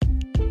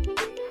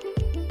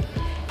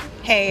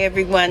Hey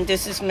everyone,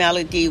 this is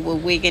Melody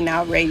with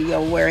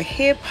Wigginnoutradio, where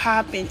hip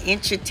hop and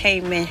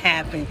entertainment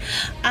happen.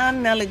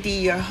 I'm Melody,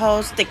 your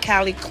host, the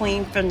Cali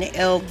Queen from the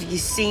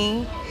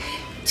LVC.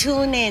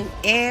 Tune in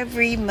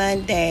every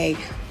Monday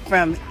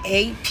from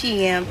 8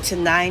 p.m. to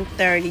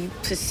 9:30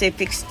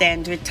 Pacific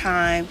Standard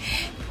Time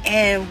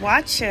and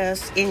watch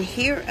us and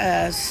hear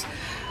us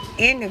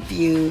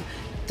interview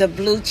the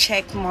blue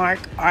checkmark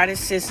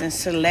artists and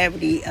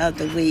celebrity of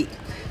the week.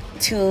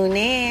 Tune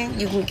in.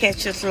 You can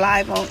catch us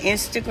live on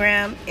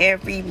Instagram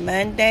every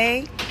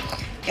Monday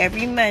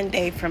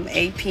from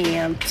 8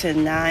 p.m. to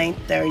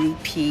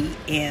 9:30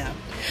 p.m.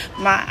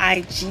 My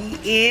IG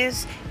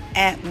is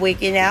at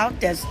Wigginnout,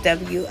 that's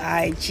WIGGINOUT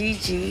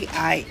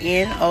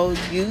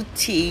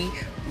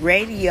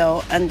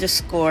radio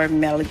 _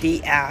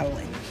 Melody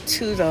Allen.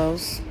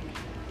 Toodles.